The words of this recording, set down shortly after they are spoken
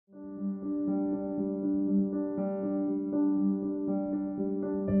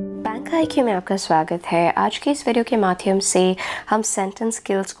Bank IQ में आपका स्वागत है। आज के इस वीडियो के माध्यम से हम सेंटेंस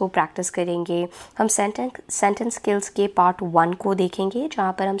स्किल्स को प्रैक्टिस करेंगे। हम सेंटेंस स्किल्स के पार्ट 1 को देखेंगे,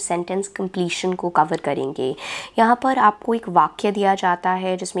 जहाँ पर हम सेंटेंस कंप्लीशन को कवर करेंगे। यहाँ पर आपको एक वाक्य दिया जाता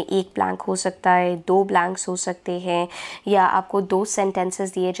है जिसमें एक ब्लैंक हो सकता है, 2 ब्लैंक्स हो सकते हैं, या आपको 2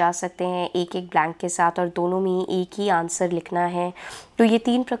 सेंटेंसेस दिए जा सकते हैं एक एक ब्लैंक के साथ, और दोनों में एक ही आंसर लिखना है। तो ये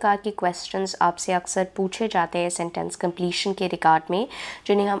 3 प्रकार के क्वेश्चंस आपसे अक्सर पूछे जाते हैं सेंटेंस कंप्लीशन के रिगार्ड में,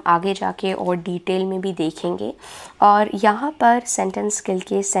 जिन्हें हम आगे जाके और डिटेल में भी देखेंगे। और यहाँ पर सेंटेंस स्किल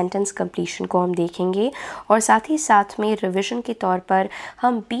के सेंटेंस कंप्लीशन को हम देखेंगे, और साथ ही साथ में रिवीजन के तौर पर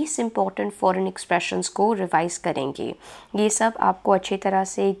हम 20 इंपॉर्टेंट फॉरेन एक्सप्रेशंस को रिवाइज करेंगे। ये सब आपको अच्छी तरह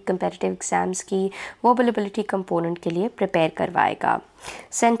से कंपैरेटिव एग्जाम्स की वोबेलेबिलिटी कंपोनेंट के लिए प्रिपेयर करवाएगा।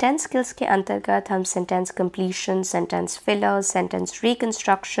 सेंटेंस स्किल्स के अंतर्गत हम sentence completion, sentence filler, sentence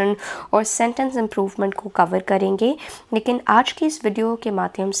reconstruction और सेंटेंस इम्प्रूवमेंट को कवर करेंगे। लेकिन आज की इस वीडियो के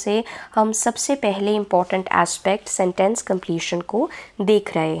माध्यम से हम सबसे पहले इम्पॉर्टेंट एस्पेक्ट सेंटेंस कंप्लीशन को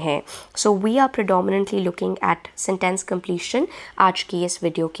देख रहे हैं। So we are predominantly looking at sentence completion आज की इस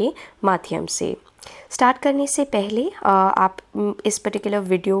वीडियो के माध्यम से। स्टार्ट करने से पहले आप इस पर्टिकुलर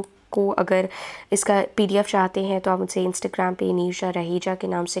वीडियो को अगर इसका PDF चाहते हैं तो आप मुझसे इंस्टाग्राम पे नीशा रहेजा के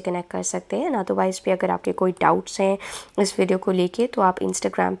नाम से कनेक्ट कर सकते हैं। अदरवाइज़ भी अगर आपके कोई डाउट्स हैं इस वीडियो को लेके तो आप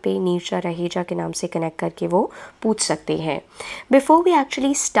इंस्टाग्राम पे नीशा रहेजा के नाम से कनेक्ट करके वो पूछ सकते हैं। Before we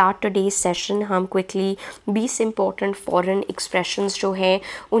actually start today's session, हम क्विकली 20 इंपॉर्टेंट फॉरेन एक्सप्रेशंस जो हैं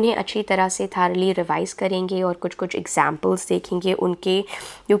उन्हें अच्छी तरह से थारली रिवाइज़ करेंगे और कुछ एग्जाम्पल्स देखेंगे उनके,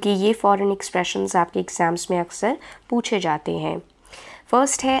 क्योंकि ये फॉरेन एक्सप्रेशंस आपके एग्ज़ाम्स में अक्सर पूछे जाते हैं।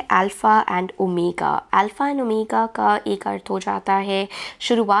 फर्स्ट है alpha and omega. Alpha and omega का एक अर्थ हो जाता है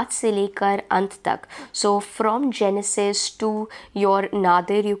शुरुआत से लेकर अंत तक। So from genesis to your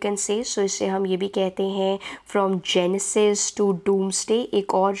Nadar you can say. सो इसे हम ये भी कहते हैं फ्रॉम जेनेसिस टू डूम्सडे।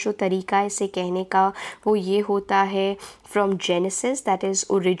 एक और जो तरीका है इसे कहने का वो ये होता है from Genesis, that is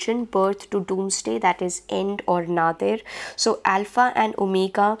origin, birth, to doomsday, that is end or nadir. So alpha and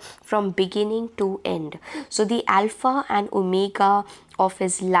omega from beginning to end. So the alpha and omega of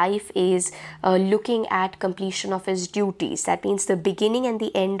his life is looking at completion of his duties. That means the beginning and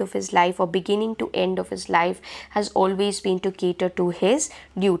the end of his life, or beginning to end of his life, has always been to cater to his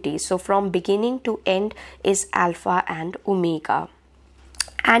duties. So from beginning to end is alpha and omega.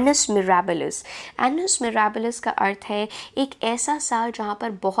 Anus mirabilis. Anus mirabilis का अर्थ है एक ऐसा साल जहाँ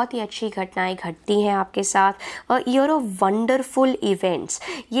पर बहुत ही अच्छी घटनाएं घटती हैं आपके साथ, ईयर ऑफ वंडरफुल इवेंट्स।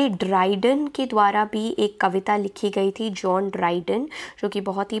 ये ड्राइडन के द्वारा भी एक कविता लिखी गई थी, जॉन ड्राइडन, जो कि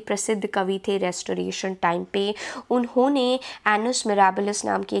बहुत ही प्रसिद्ध कवि थे रेस्टोरेशन टाइम पे। उन्होंने एनस मिराबिलिस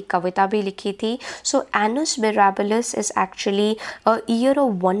नाम की एक कविता भी लिखी थी। सो anus mirabilis is actually a year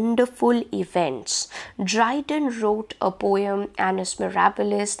of wonderful events. Dryden wrote a poem anus mirabilis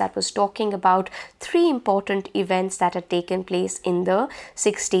that was talking about 3 important events that had taken place in the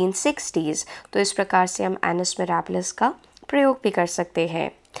 1660s. तो इस प्रकार से हम एनस मिराबिलिस का प्रयोग भी कर सकते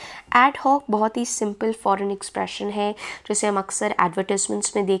हैं। एड हॉक बहुत ही सिंपल फॉरेन एक्सप्रेशन है जिसे हम अक्सर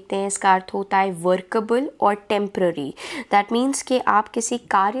एडवर्टाइजमेंट्स में देखते हैं। इसका अर्थ होता है वर्केबल और टेम्प्ररी। दैट मीन्स कि आप किसी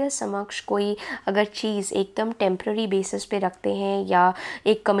कार्य समक्ष कोई अगर चीज़ एकदम टेम्प्ररी बेसिस पे रखते हैं या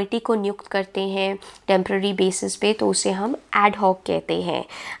एक कमेटी को नियुक्त करते हैं टेम्प्ररी बेसिस पे, तो उसे हम एड हॉक कहते हैं।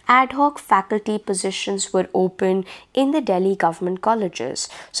 Ad hoc faculty positions were open in the Delhi government colleges.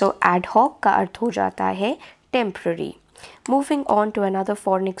 So ad hoc का अर्थ हो जाता है temporary. Moving on to another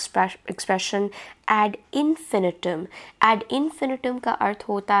foreign expression, ad infinitum. Ad infinitum का अर्थ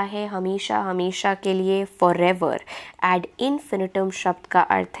होता है हमेशा हमेशा के लिए, forever. Ad infinitum शब्द का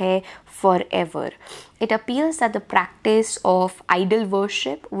अर्थ है forever. It appears that the practice of idol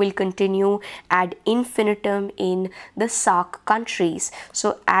worship will continue ad infinitum in the SAARC countries.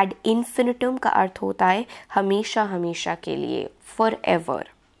 So ad infinitum का अर्थ होता है हमेशा हमेशा के लिए, forever.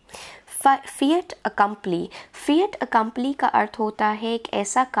 फिएट अकम्पली। फिएट अकम्पली का अर्थ होता है एक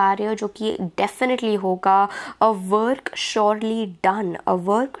ऐसा कार्य जो कि डेफिनेटली होगा। A work surely done. A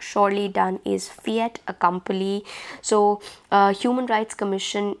work surely done is fiat अकम्पली। So Human Rights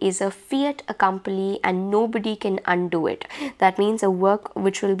Commission is a fiat accompli and nobody can undo it. That means a work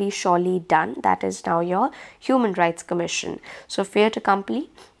which will be surely done. That is now your Human Rights Commission. So fiat accompli,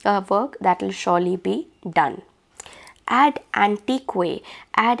 a work that will surely be done. Add एंटीक्वे।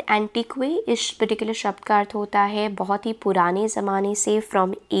 Add एंटीक्वे इस particular शब्द का अर्थ होता है बहुत ही पुराने ज़माने से,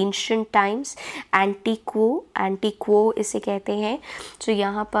 from ancient times. एंटीक्वो, एंटीक्वो इसे कहते हैं। सो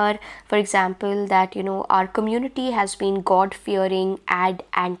यहाँ पर for example that our community has been God fearing add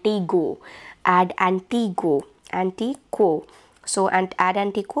एंटीगो। Add एंटीगो, एंटीक्वो। So and ad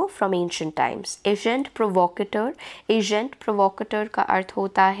antiquo from ancient times. Agent provocateur का अर्थ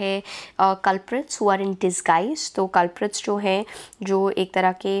होता है culprits who are in disguise. तो culprits जो हैं, जो एक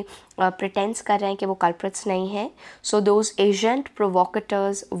तरह के प्रिटेंस कर रहे हैं कि वो culprits नहीं हैं. So those agent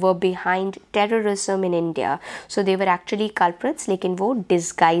provocateurs were behind terrorism in India. So they were actually culprits, लेकिन वो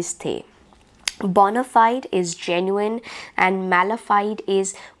disguise थे. Bona fide is genuine and malafide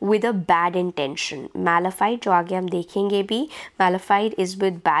is with a bad intention. Malafide जो आगे हम देखेंगे भी, malafide is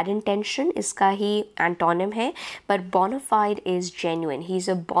with bad intention, इसका ही antonym है. But bona fide is genuine. He's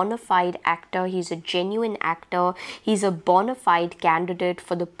a bona fide actor. He's a genuine actor. He's a bona fide candidate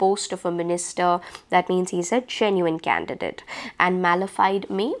for the post of a minister. That means he's a genuine candidate. And malafide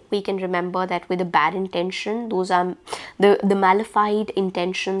में we can remember that with a bad intention, those are the malafide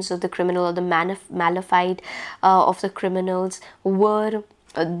intentions of the criminal, or the malafide of the criminals were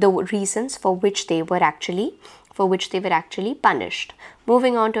the reasons for which they were actually punished.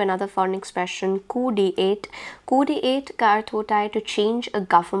 Moving on to another foreign expression, coup d'etat. Coup d'etat का अर्थ होता है to change a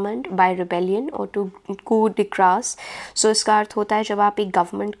government by rebellion or to coup de grace. So इसका अर्थ होता है जब आप एक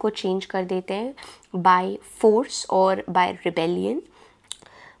government को change कर देते हैं by force or by rebellion.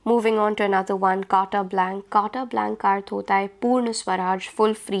 Moving on to another one, carte blanche. Carte blanche का अर्थ होता है पूर्ण Swaraj,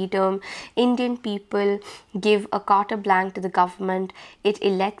 full freedom. Indian people give a carte blanche to the government it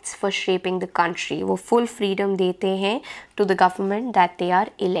elects for shaping the country. वो full freedom देते हैं to the government that they are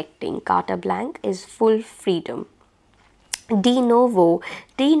electing. Carte blanche is full freedom.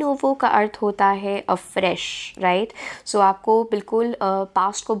 De novo का अर्थ होता है afresh, right? So आपको बिल्कुल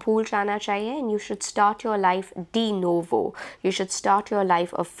past को भूल जाना चाहिए, and you should start your life de novo. You should start your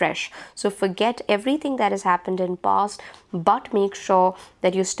life afresh. So forget everything that has happened in past, but make sure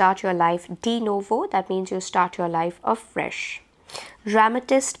that you start your life de novo. That means you start your life afresh.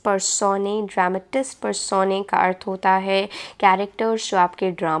 Dramatist पर्सोने का अर्थ होता है characters जो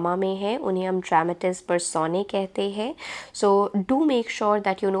आपके drama में हैं, उन्हें हम dramatist पर्सोने कहते हैं. So do make sure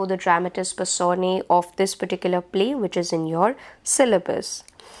that you know the dramatist पर्सोने of this particular play which is in your syllabus.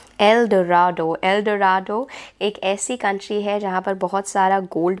 L Dorado एक ऐसी कंट्री है जहाँ पर बहुत सारा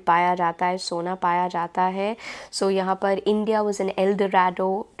गोल्ड पाया जाता है, सोना पाया जाता है. सो यहाँ पर India was an L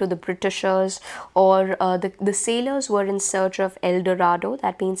Dorado to the Britishers, और the sellers were in search of L Dorado.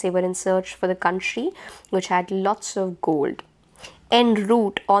 That means they were in search for the country which had lots of gold. N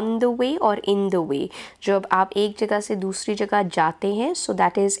root, on the way और in the way. जब आप एक जगह से दूसरी जगह जाते हैं, so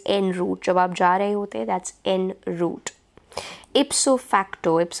that is an root. जब आप जा रहे होते हैं, that's an root. Ipso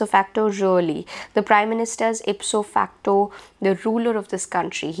facto really. The prime minister is ipso facto the ruler of this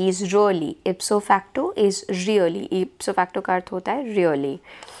country. He is really. Ipso facto is really. Ipso facto का अर्थ होता है really.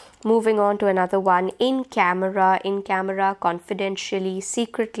 Moving on to another one, in camera, confidentially,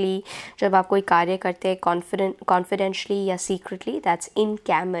 secretly. जब आप कोई कार्य करते हैं confidentially या secretly, that's in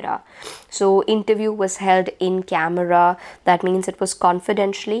camera. So interview was held in camera. That means it was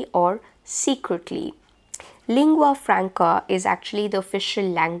confidentially or secretly. Lingua franca is actually the official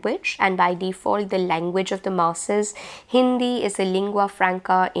language, and by default the language of the masses. Hindi is a lingua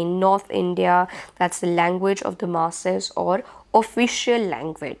franca in North India. That's the language of the masses or official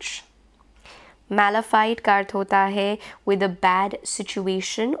language. Malafide का अर्थ होता है with a bad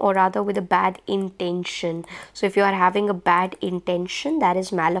situation, or rather with a bad intention. So if you are having a bad intention, that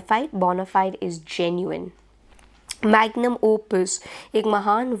is malafide. Bona fide is genuine. Magnum opus, एक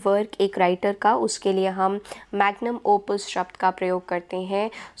महान work एक writer का, उसके लिए हम मैग्नम ओपस शब्द का प्रयोग करते हैं.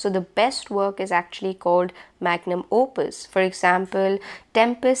 So the best work is actually called magnum opus. For example,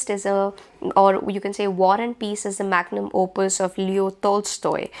 Tempest is or you can say War and Peace is the magnum opus of Leo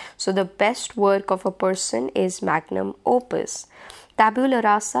Tolstoy. So the best work of a person is magnum opus. Tabula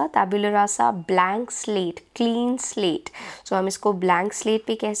rasa blank slate, clean slate. So हम इसको blank slate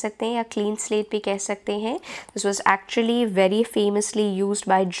भी कह सकते हैं या clean slate भी कह सकते हैं. This was actually very famously used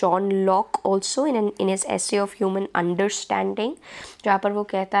by John Locke also in his essay of Human Understanding, जहाँ पर वो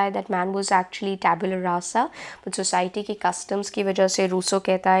कहता है that man was actually tabula rasa, but society की customs की वजह से रूसो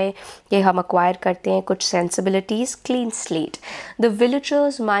कहता है कि हम acquire करते हैं कुछ sensibilities. Clean slate. The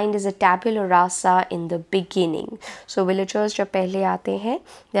villager's mind is a tabula rasa in the beginning. So villagers जब पहले आते हैं,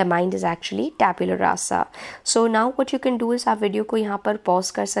 their mind is actually tabula rasa. So now what you can do is आप वीडियो को यहाँ पर पॉज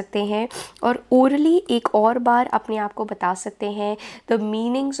कर सकते हैं और orally एक और बार अपने आप को बता सकते हैं the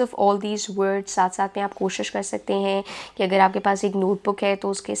meanings of all these words. साथ साथ में आप कोशिश कर सकते हैं कि अगर आपके पास एक नोटबुक है तो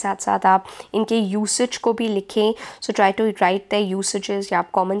उसके साथ साथ आप इनके यूसेज को भी लिखें. So try to right the usages, या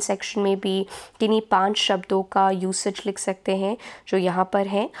आप कमेंट सेक्शन में भी किन्हीं 5 शब्दों का यूसेज लिख सकते हैं जो यहाँ पर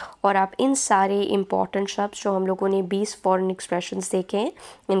हैं, और आप इन सारे इम्पॉर्टेंट शब्द जो हम लोगों ने 20 फॉरेन एक्सप्रेशंस देखे हैं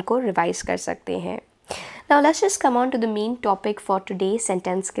इनको रिवाइज कर सकते हैं. Now let's just come on to the main topic for today,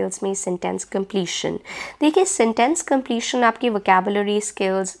 sentence skills में sentence completion. देखिए sentence completion आपकी vocabulary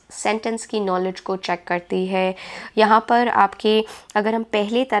skills, sentence की knowledge को check करती है. यहाँ पर आपके अगर हम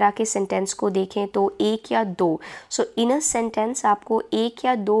पहले तरह के sentence को देखें तो एक या दो, so in a sentence आपको एक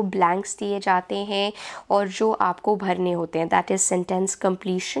या दो blanks दिए जाते हैं और जो आपको भरने होते हैं, that is sentence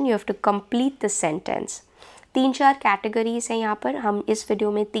completion. You have to complete the sentence. 3-4 categories हैं यहाँ पर. हम इस वीडियो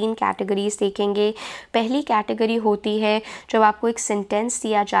में 3 कैटेगरीज देखेंगे. पहली कैटेगरी होती है जब आपको एक सेंटेंस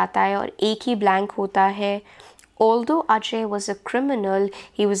दिया जाता है और एक ही ब्लैंक होता है. Although Ajay was a criminal,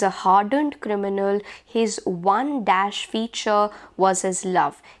 he was a hardened criminal. His one dash feature was his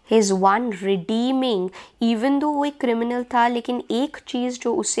love. His one redeeming, even though वो एक criminal था, लेकिन एक चीज़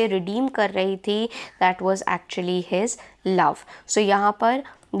जो उसे redeem कर रही थी, that was actually his love. So यहाँ पर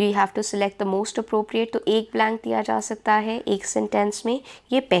you have to select the most appropriate. तो एक ब्लैंक दिया जा सकता है एक सेंटेंस में.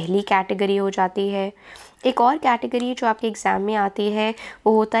 ये पहली कैटेगरी हो जाती है. एक और कैटेगरी जो आपके एग्ज़ाम में आती है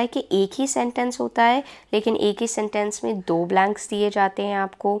वो होता है कि एक ही सेंटेंस होता है लेकिन एक ही सेंटेंस में 2 ब्लैंक्स दिए जाते हैं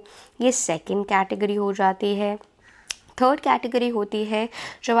आपको. ये सेकंड कैटेगरी हो जाती है. थर्ड कैटेगरी होती है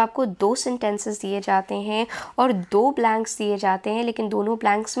जब आपको 2 सेंटेंसेस दिए जाते हैं और 2 ब्लैंक्स दिए जाते हैं लेकिन दोनों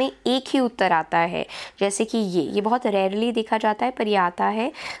ब्लैंक्स में एक ही उत्तर आता है. जैसे कि ये बहुत रेयरली देखा जाता है पर ये आता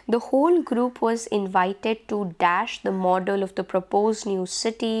है. The whole group was invited to dash the model of the propose new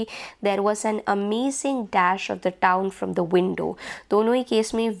city. There was an amazing dash of the town from the window. दोनों ही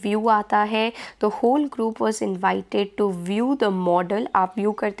केस में व्यू आता है. The whole group was invited to view the model. आप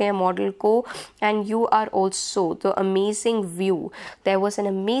view करते हैं model को and you are also the amazing view. There was an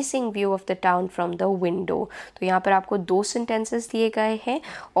amazing view of the town from the window. तो यहाँ पर आपको 2 सेंटेंसेस दिए गए हैं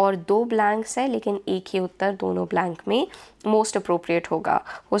और 2 ब्लैंक्स है लेकिन एक ही उत्तर दोनों ब्लैंक में मोस्ट अप्रोप्रिएट होगा.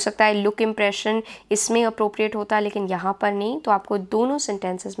 हो सकता है लुक इम्प्रेशन इसमें अप्रोप्रिएट होता है लेकिन यहाँ पर नहीं. तो आपको दोनों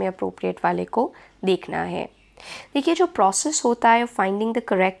सेंटेंसेस में अप्रोप्रिएट वाले को देखना है. देखिए जो प्रोसेस होता है फाइंडिंग द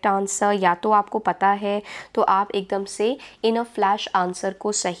करेक्ट आंसर, या तो आपको पता है तो आप एकदम से इन अ फ्लैश आंसर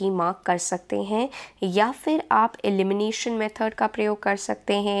को सही मार्क कर सकते हैं, या फिर आप एलिमिनेशन मेथड का प्रयोग कर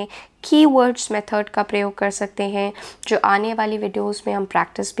सकते हैं, कीवर्ड्स मेथड का प्रयोग कर सकते हैं जो आने वाली वीडियोस में हम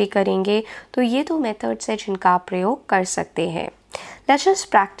प्रैक्टिस भी करेंगे. तो ये 2 मेथड्स हैं जिनका आप प्रयोग कर सकते हैं. Let's just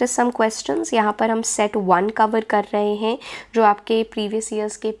practice some questions. यहाँ पर हम सेट 1 कवर कर रहे हैं जो आपके प्रीवियस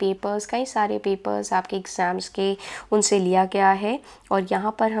ईयर्स के पेपर्स, कई सारे पेपर्स आपके एग्ज़ाम्स के उनसे लिया गया है और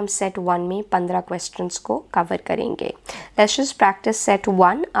यहाँ पर हम सेट 1 में 15 क्वेश्चंस को कवर करेंगे. Let's just practice set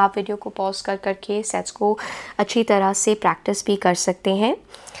 1. आप वीडियो को पॉज कर करके सेट्स को अच्छी तरह से प्रैक्टिस भी कर सकते हैं.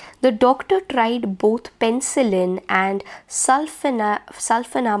 The doctor tried both penicillin and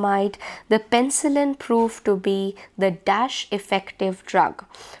sulfonamide. The penicillin proved to be the dash effective drug.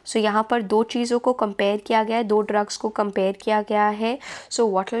 So यहाँ पर 2 चीज़ों को कंपेयर किया गया है, 2 ड्रग्स को कंपेयर किया गया है. So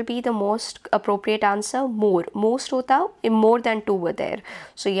what will be the most appropriate answer? More. Most होता more than 2 were there.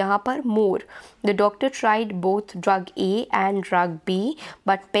 So यहाँ पर more. The doctor tried both drug A and drug B,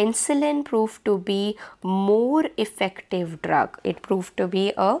 but penicillin proved to be more effective drug. It proved to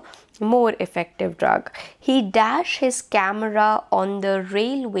be a more effective drug. He dashed his camera on the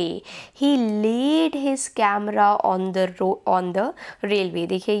railway. He laid his camera on the railway.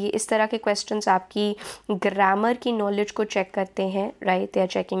 देखिए ये इस तरह के questions आपकी grammar की knowledge को check करते हैं, right. They are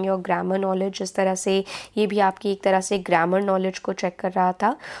checking your grammar knowledge. इस तरह से ये भी आपकी एक तरह से ग्रामर नॉलेज को चेक कर रहा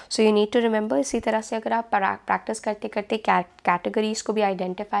था. So you need to remember. इसी तरह से अगर आप प्रैक्टिस करते करते कैटेगरीज को भी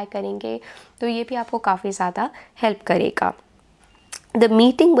आइडेंटिफाई करेंगे तो ये भी आपको काफ़ी ज़्यादा हेल्प करेगा. The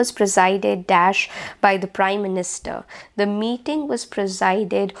meeting was presided dash by the Prime Minister. The meeting was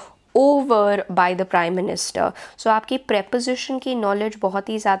presided over by the Prime Minister. So आपकी preposition की knowledge बहुत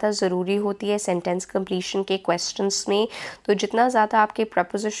ही ज़्यादा ज़रूरी होती है sentence completion के questions में. तो जितना ज़्यादा आपके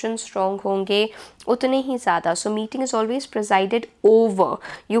preposition strong होंगे उतने ही ज़्यादा. So meeting is always presided over.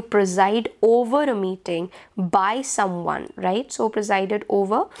 You preside over a meeting by someone, right? So presided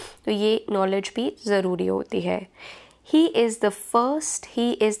over. तो ये knowledge भी ज़रूरी होती है. He is the first, he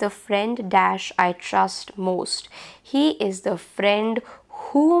is the friend dash I trust most. He is the friend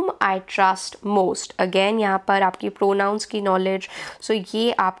whom I trust most. Again यहाँ पर आपकी pronouns की knowledge. So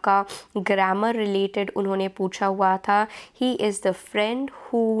ये आपका grammar related उन्होंने पूछा हुआ था. He is the friend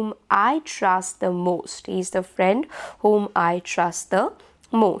whom I trust the most. He is the friend whom I trust the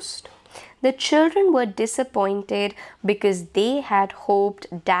most. The children were disappointed because they had hoped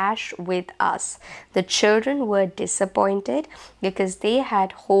dash with us. The children were disappointed because they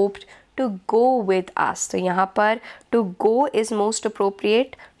had hoped to go with us. तो यहाँ पर to go is most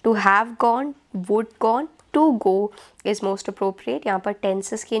appropriate. To have gone, would gone, to go is most appropriate. यहाँ पर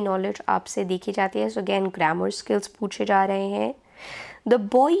tenses की knowledge आपसे देखी जाती है. So again grammar skills पूछे जा रहे हैं. The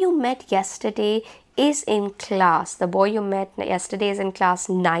boy you met yesterday is in class, the boy you met yesterday is in class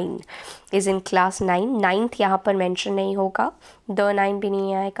 9, is in class 9, 9th यहाँ पर mention नहीं होगा, the 9 भी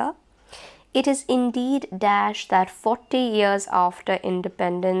नहीं आएगा. It is indeed dash that 40 years after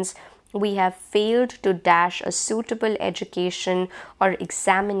independence we have failed to dash a suitable education or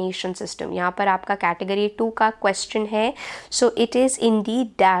examination system. यहाँ पर आपका category 2 का question है. So it is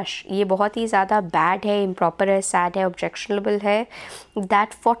indeed dash, ये बहुत ही ज़्यादा bad है, improper है, sad है, objectionable है,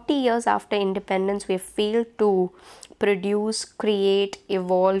 that 40 years after independence we have failed to produce, create,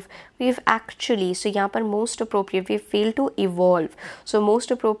 evolve. We've actually, so यहाँ पर most appropriate, we fail to evolve. So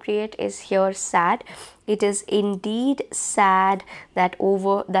most appropriate is here sad. It is indeed sad that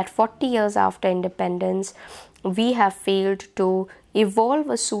 40 years after independence we have failed to evolve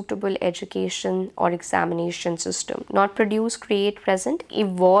a suitable education or examination system. Not produce, create, present,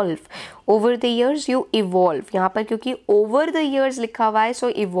 evolve. Over the years you evolve. यहाँ पर क्योंकि over the years लिखा हुआ है, so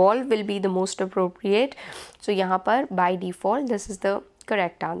evolve will be the most appropriate. So यहाँ पर by default this is the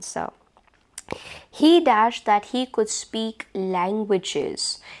correct answer. He dashed that he could speak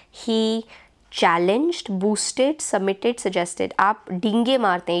languages. He challenged, boosted, submitted, suggested. आप डींगे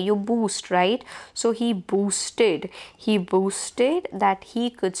मारते हैं, you boost, right? So he boosted that he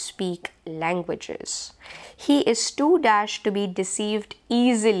could speak languages. He is too dash to be deceived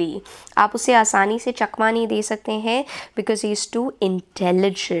easily. आप उसे आसानी से चकमा नहीं दे सकते हैं because he is too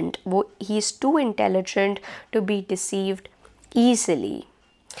intelligent. He is too intelligent to be deceived easily.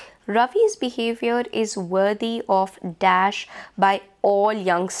 Ravi's behavior is worthy of dash by all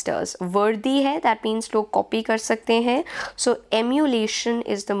youngsters. Worthy है, that means लोग copy कर सकते हैं. So emulation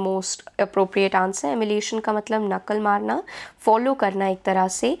is the most appropriate answer. Emulation का मतलब नकल मारना, follow करना एक तरह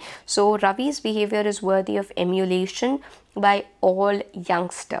से. So Ravi's behavior is worthy of emulation by all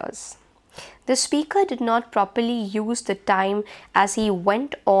youngsters. The speaker did not properly use the time as he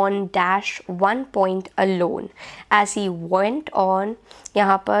went on dash 1 point alone. As he went on,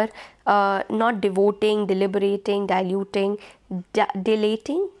 यहाँ पर not devoting, deliberating, diluting,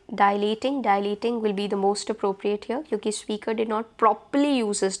 dilating will be the most appropriate here क्योंकि speaker did not properly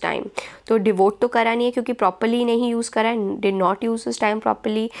use his time. तो devote तो करा नहीं है क्योंकि properly नहीं use करा है, did not use his time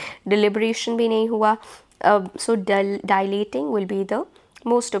properly, deliberation भी नहीं हुआ. So dilating will be the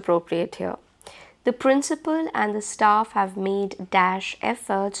most appropriate here. The principal and the staff have made dash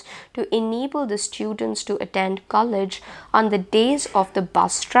efforts to enable the students to attend college on the days of the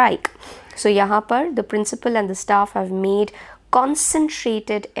bus strike. So यहाँ पर the principal and the staff have made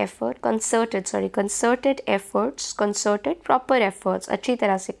concerted proper efforts, अच्छी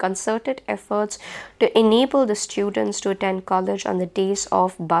तरह से concerted efforts to enable the students to attend college on the days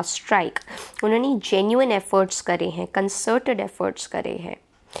of bus strike. उन्होंने genuine efforts करे हैं, concerted efforts करे हैं.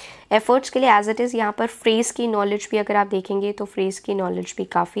 एफर्ट्स के लिए एज इट इज़ यहाँ पर फ्रेज़ की नॉलेज भी अगर आप देखेंगे तो फ्रेज़ की नॉलेज भी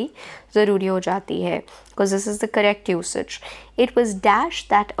काफ़ी ज़रूरी हो जाती है because this is the correct usage. It was dash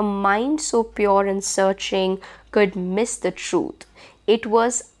that a mind so pure and searching could miss the truth. It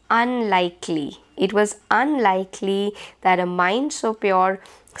was unlikely that a mind so pure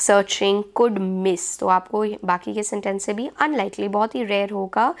searching could miss. तो आपको बाकी के sentence से भी unlikely, बहुत ही rare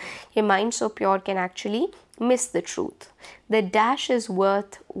होगा कि mind so pure can actually miss the truth. The dash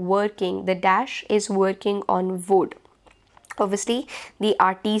is working on wood. Obviously the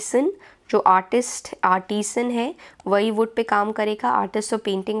artisan, जो आर्टिसन है वही वुड पे काम करेगा, आर्टिस्ट तो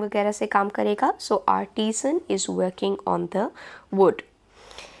पेंटिंग वगैरह से काम करेगा. सो artisan is working on the wood.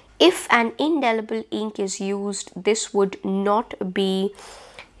 If N indelible ink is used, this would not be,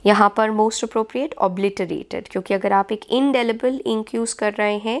 यहाँ पर मोस्ट अप्रोप्रिएट obliterated, क्योंकि अगर आप एक indelible ink यूज़ कर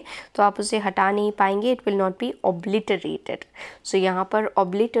रहे हैं तो आप उसे हटा नहीं पाएंगे. It will not be obliterated. सो यहाँ पर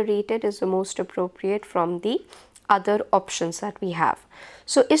obliterated is the most appropriate from the other options that we have.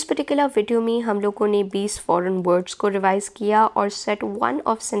 So इस particular वीडियो में हम लोगों ने 20 फॉरेन वर्ड्स को रिवाइज किया और सेट 1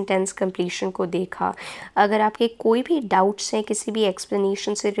 ऑफ सेंटेंस कंप्लीशन को देखा. अगर आपके कोई भी डाउट्स हैं किसी भी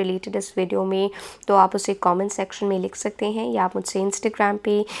एक्सप्लेनेशन से रिलेटेड इस वीडियो में तो आप उसे कमेंट सेक्शन में लिख सकते हैं या आप मुझसे इंस्टाग्राम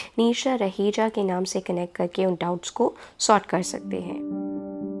पे नीशा रहेजा के नाम से कनेक्ट करके उन डाउट्स को सॉर्ट कर सकते हैं.